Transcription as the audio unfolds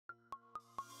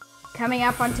Coming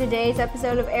up on today's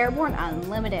episode of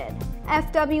Airborne-Unlimited,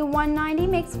 FW-190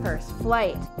 makes first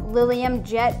flight, Lilium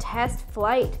Jet test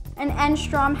flight, and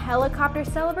Enstrom Helicopter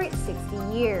celebrates 60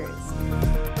 years.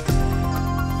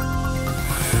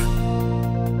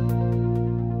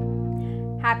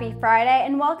 Happy Friday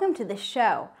and welcome to the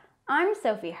show. I'm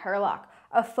Sophie Herlock.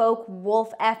 A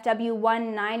Focke-Wulf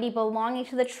FW-190 belonging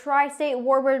to the Tri-State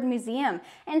Warbird Museum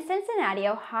in Cincinnati,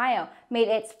 Ohio, made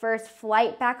its first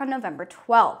flight back on November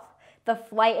 12th. The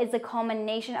flight is the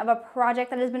culmination of a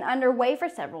project that has been underway for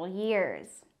several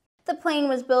years. The plane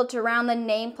was built around the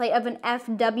nameplate of an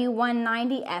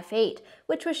FW-190 F-8,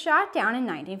 which was shot down in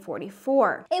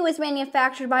 1944. It was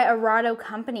manufactured by Arado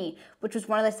Company, which was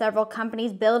one of the several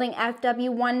companies building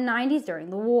FW-190s during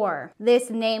the war.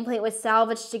 This nameplate was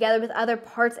salvaged together with other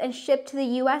parts and shipped to the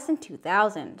U.S. in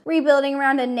 2000. Rebuilding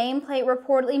around a nameplate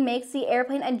reportedly makes the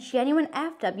airplane a genuine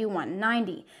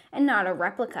FW-190 and not a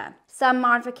replica. Some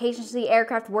modifications to the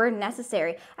aircraft were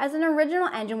necessary, as an original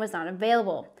engine was not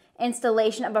available.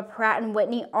 Installation of a Pratt &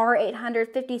 Whitney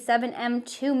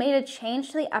R857M2 made a change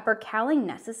to the upper cowling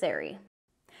necessary.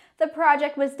 The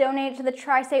project was donated to the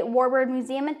Tri-State Warbird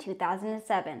Museum in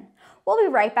 2007. We'll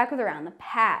be right back with Around the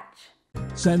Patch.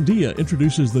 Sandia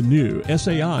introduces the new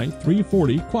SAI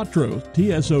 340 Quattro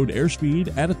TSO'd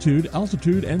airspeed, attitude,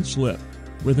 altitude, and slip.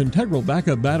 With integral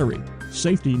backup battery,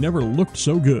 safety never looked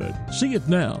so good. See it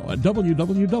now at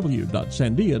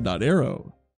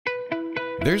www.sandia.aero.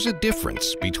 There's a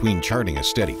difference between charting a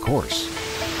steady course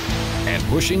and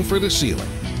pushing for the ceiling.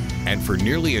 And for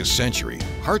nearly a century,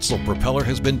 Hartzell Propeller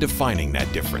has been defining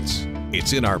that difference.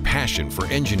 It's in our passion for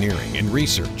engineering and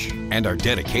research and our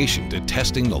dedication to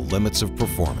testing the limits of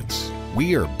performance.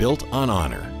 We are built on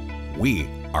honor. We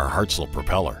are Hartzell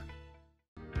Propeller.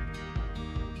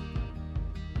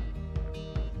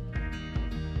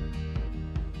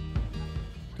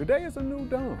 Today is a new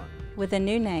dawn. With a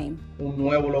new name. Un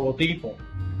nuevo logotipo.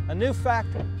 A new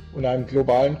factory. Und einen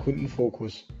globalen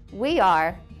Kundenfokus. We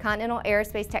are Continental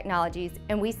Aerospace Technologies,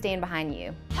 and we stand behind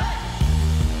you.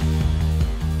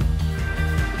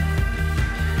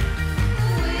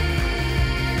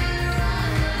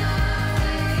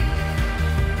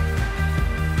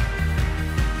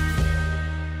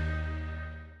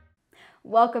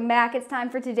 Welcome back. It's time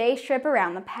for today's trip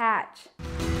around the patch.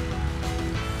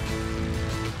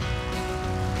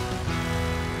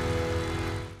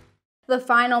 The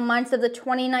final months of the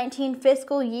 2019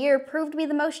 fiscal year proved to be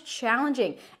the most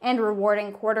challenging and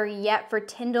rewarding quarter yet for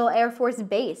Tyndall Air Force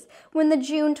Base, when the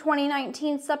June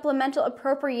 2019 Supplemental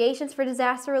Appropriations for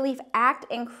Disaster Relief Act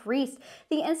increased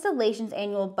the installation's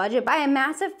annual budget by a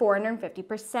massive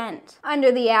 450%.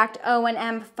 Under the Act,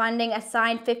 O&M funding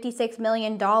assigned $56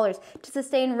 million to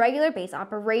sustain regular base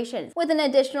operations, with an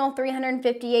additional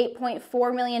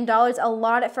 $358.4 million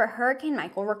allotted for Hurricane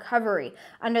Michael recovery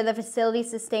under the Facility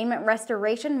Sustainment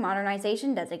Restoration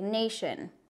Modernization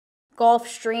designation.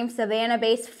 Gulfstream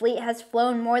Savannah-based fleet has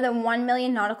flown more than 1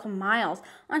 million nautical miles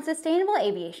on sustainable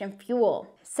aviation fuel.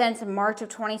 Since March of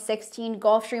 2016,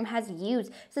 Gulfstream has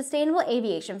used sustainable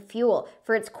aviation fuel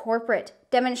for its corporate,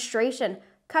 demonstration,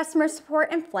 customer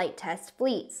support, and flight test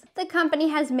fleets. The company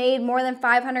has made more than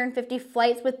 550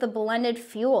 flights with the blended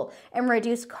fuel and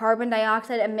reduced carbon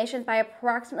dioxide emissions by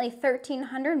approximately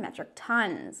 1,300 metric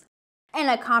tons. In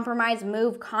a compromise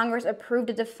move, Congress approved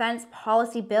a defense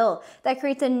policy bill that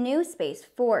creates a new Space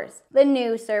Force. The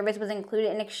new service was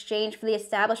included in exchange for the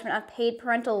establishment of paid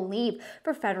parental leave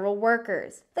for federal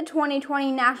workers. The 2020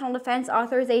 National Defense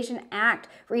Authorization Act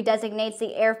redesignates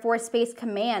the Air Force Space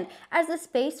Command as the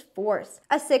Space Force,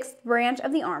 a sixth branch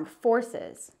of the armed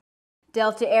forces.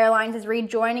 Delta Airlines is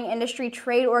rejoining industry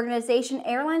trade organization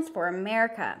Airlines for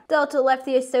America. Delta left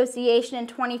the association in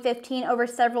 2015 over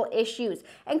several issues,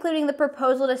 including the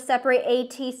proposal to separate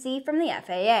ATC from the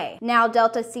FAA. Now,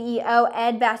 Delta CEO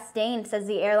Ed Bastian says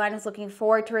the airline is looking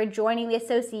forward to rejoining the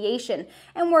association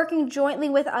and working jointly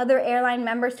with other airline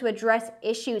members to address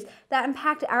issues that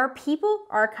impact our people,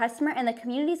 our customer, and the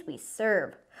communities we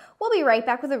serve. We'll be right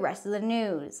back with the rest of the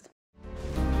news.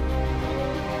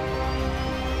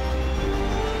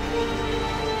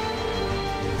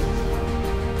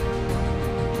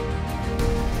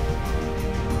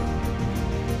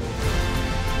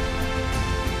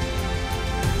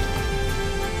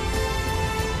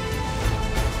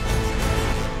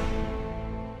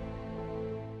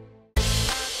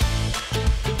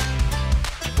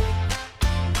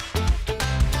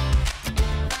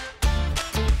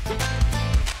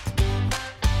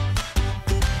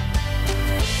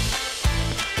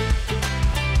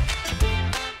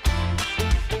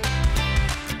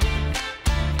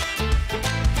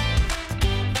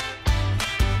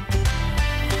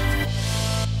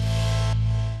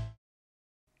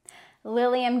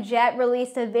 Lilium Jet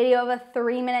released a video of a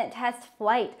 3-minute test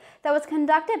flight that was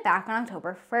conducted back on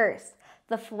October 1st.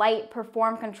 The flight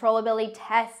performed controllability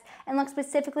tests and looked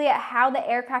specifically at how the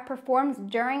aircraft performs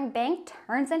during bank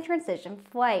turns and transition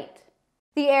flight.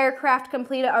 The aircraft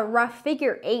completed a rough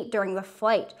figure 8 during the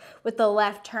flight, with the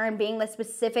left turn being the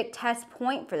specific test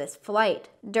point for this flight.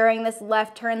 During this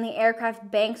left turn, the aircraft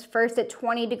banks first at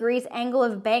 20 degrees angle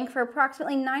of bank for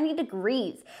approximately 90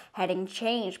 degrees. Heading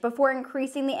changed before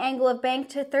increasing the angle of bank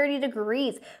to 30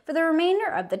 degrees for the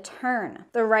remainder of the turn.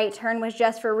 The right turn was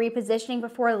just for repositioning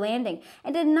before landing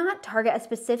and did not target a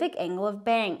specific angle of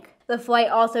bank. The flight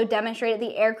also demonstrated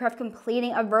the aircraft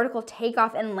completing a vertical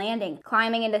takeoff and landing,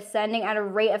 climbing and descending at a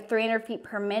rate of 300 feet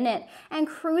per minute, and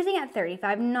cruising at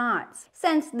 35 knots.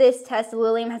 Since this test,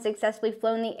 Lilium has successfully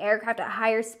flown the aircraft at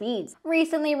higher speeds,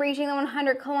 recently reaching the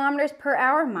 100 kilometers per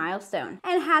hour milestone,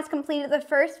 and has completed the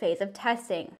first phase of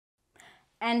testing.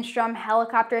 Enstrom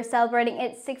Helicopter is celebrating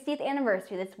its 60th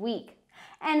anniversary this week.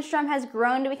 Enstrom has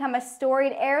grown to become a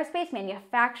storied aerospace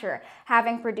manufacturer,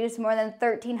 having produced more than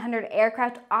 1,300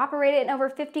 aircraft operated in over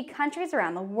 50 countries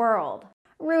around the world.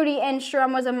 Rudy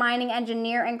Enstrom was a mining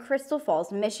engineer in Crystal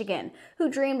Falls, Michigan, who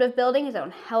dreamed of building his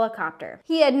own helicopter.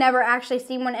 He had never actually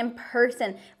seen one in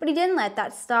person, but he didn't let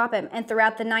that stop him, and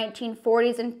throughout the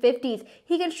 1940s and 50s,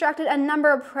 he constructed a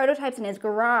number of prototypes in his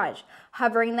garage,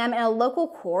 hovering them in a local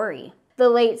quarry. The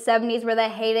late 70s were the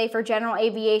heyday for general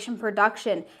aviation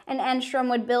production, and Enstrom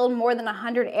would build more than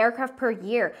 100 aircraft per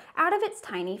year out of its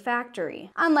tiny factory.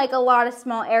 Unlike a lot of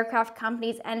small aircraft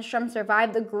companies, Enstrom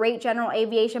survived the great general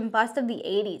aviation bust of the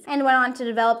 80s and went on to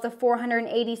develop the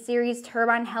 480 series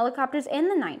turbine helicopters in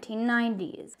the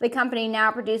 1990s. The company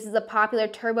now produces the popular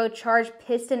turbocharged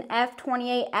piston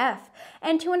F-28F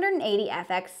and 280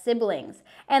 FX siblings,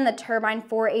 and the turbine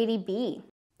 480B.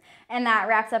 And that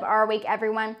wraps up our week,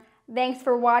 everyone. Thanks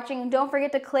for watching. Don't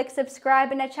forget to click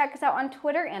subscribe and to check us out on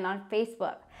Twitter and on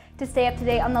Facebook. To stay up to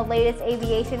date on the latest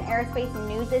aviation aerospace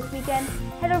news this weekend,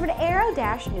 head over to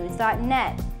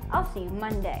aero-news.net. I'll see you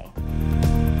Monday.